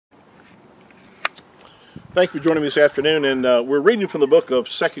Thank you for joining me this afternoon, and we're reading from the book of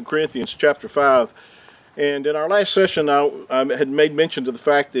 2 Corinthians chapter 5. And in our last session, I had made mention to the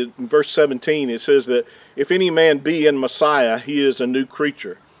fact that in verse 17 it says that if any man be in Messiah, he is a new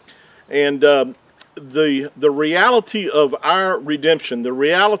creature. And the reality of our redemption, the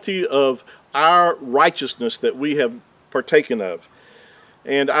reality of our righteousness that we have partaken of.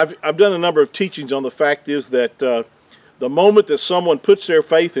 And I've done a number of teachings on the fact is that the moment that someone puts their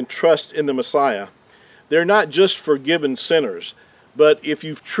faith and trust in the Messiah, they're not just forgiven sinners, but if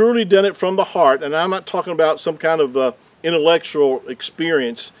you've truly done it from the heart, and I'm not talking about some kind of intellectual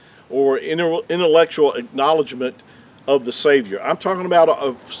experience or intellectual acknowledgement of the Savior. I'm talking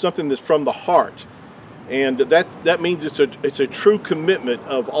about something that's from the heart, and that means it's a true commitment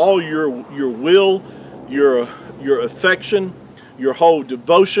of all your will, your affection, your whole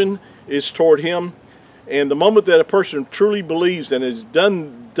devotion is toward Him. And the moment that a person truly believes and has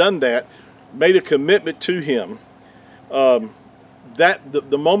done that, made a commitment to Him,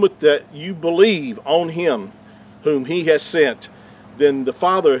 the moment that you believe on Him whom He has sent, then the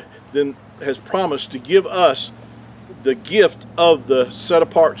Father then has promised to give us the gift of the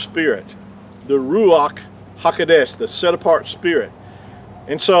set-apart Spirit, the Ruach HaKodesh, the set-apart Spirit.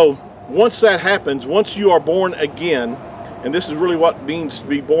 And so once that happens, once you are born again, and this is really what it means to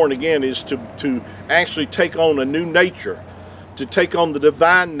be born again, is to actually take on a new nature, to take on the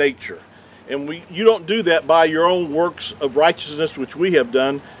divine nature. And you don't do that by your own works of righteousness, which we have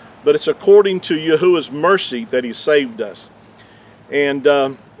done, but it's according to Yahuwah's mercy that He saved us. And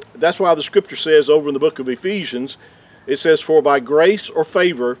that's why the scripture says over in the book of Ephesians, it says, "For by grace or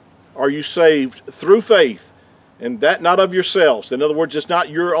favor are you saved through faith, and that not of yourselves." In other words, it's not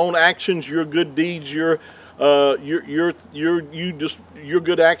your own actions, your good deeds, your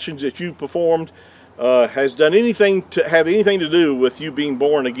good actions that you performed has done anything to have anything to do with you being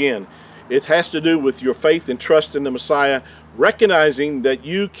born again. It has to do with your faith and trust in the Messiah, recognizing that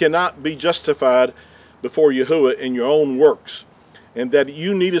you cannot be justified before Yahuwah in your own works, and that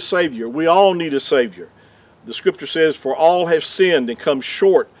you need a Savior. We all need a Savior. The scripture says, "For all have sinned and come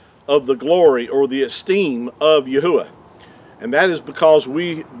short of the glory or the esteem of Yahuwah." And that is because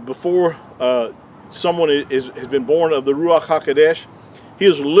before someone has been born of the Ruach HaKodesh, he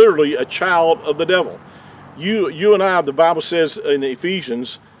is literally a child of the devil. You and I, the Bible says in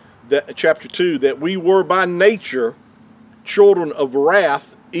Ephesians, chapter 2, that we were by nature children of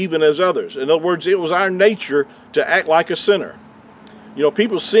wrath, even as others. In other words, it was our nature to act like a sinner. You know,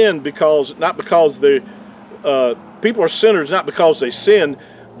 people sin people are sinners not because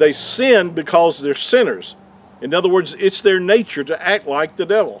they sin because they're sinners. In other words, it's their nature to act like the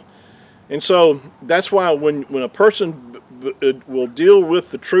devil. And so that's why when a person will deal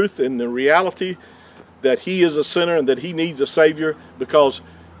with the truth and the reality that he is a sinner and that he needs a Savior, because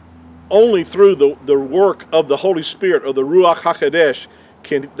only through the work of the Holy Spirit or the Ruach HaKodesh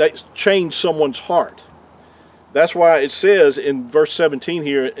can that change someone's heart. That's why it says in verse 17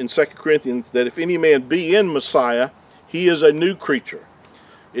 here in 2 Corinthians that if any man be in Messiah, he is a new creature.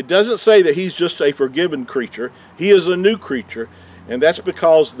 It doesn't say that he's just a forgiven creature. He is a new creature, and that's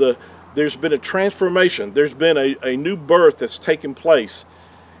because there's been a transformation. There's been a new birth that's taken place,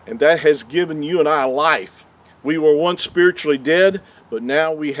 and that has given you and I life. We were once spiritually dead, but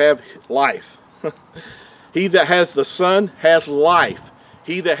now we have life. He that has the Son has life.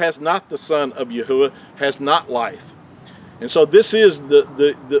 He that has not the Son of Yahuwah has not life. And so this is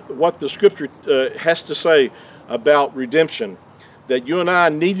what the scripture has to say about redemption, that you and I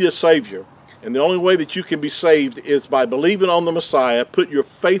need a Savior. And the only way that you can be saved is by believing on the Messiah, put your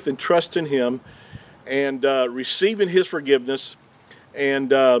faith and trust in Him, and receiving His forgiveness. And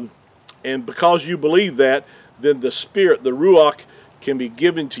because you believe that, then the Spirit, the Ruach, can be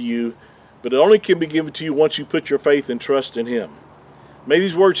given to you, but it only can be given to you once you put your faith and trust in Him. May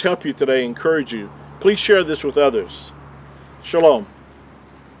these words help you today, encourage you. Please share this with others. Shalom.